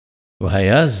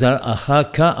והיה זרעך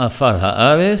כעפר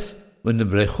הארץ,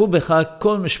 ונברכו בך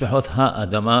כל משפחות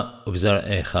האדמה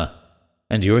ובזרעך.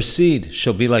 And your seed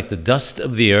shall be like the dust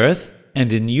of the earth,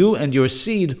 and in you and your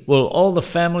seed will all the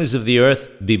families of the earth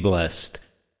be blessed.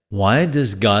 Why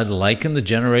does God liken the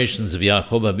generations of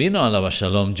Ya'aqob Abinu alav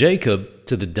shalom, Jacob,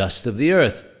 to the dust of the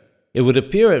earth? It would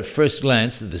appear at first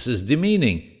glance that this is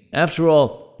demeaning. After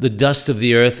all, the dust of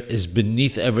the earth is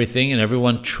beneath everything and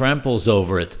everyone tramples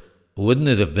over it. Wouldn't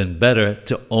it have been better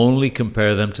to only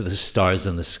compare them to the stars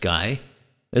in the sky?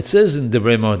 It says in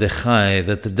Debrei Mordechai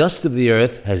that the dust of the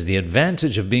earth has the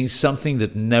advantage of being something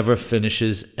that never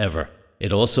finishes ever.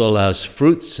 It also allows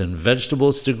fruits and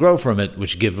vegetables to grow from it,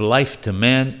 which give life to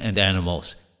man and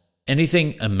animals.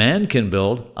 Anything a man can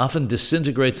build often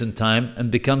disintegrates in time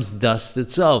and becomes dust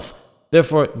itself.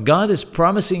 Therefore, God is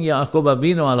promising Ya'aqob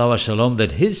Abinu alav shalom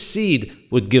that his seed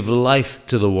would give life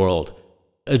to the world.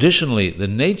 Additionally, the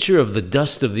nature of the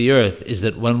dust of the earth is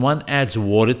that when one adds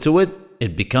water to it,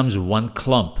 it becomes one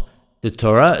clump. The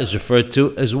Torah is referred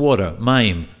to as water,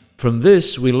 mayim. From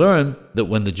this, we learn that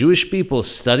when the Jewish people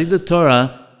study the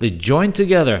Torah, they join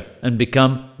together and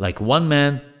become like one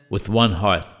man with one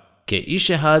heart.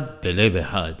 Ke'ish ehad belev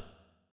ehad.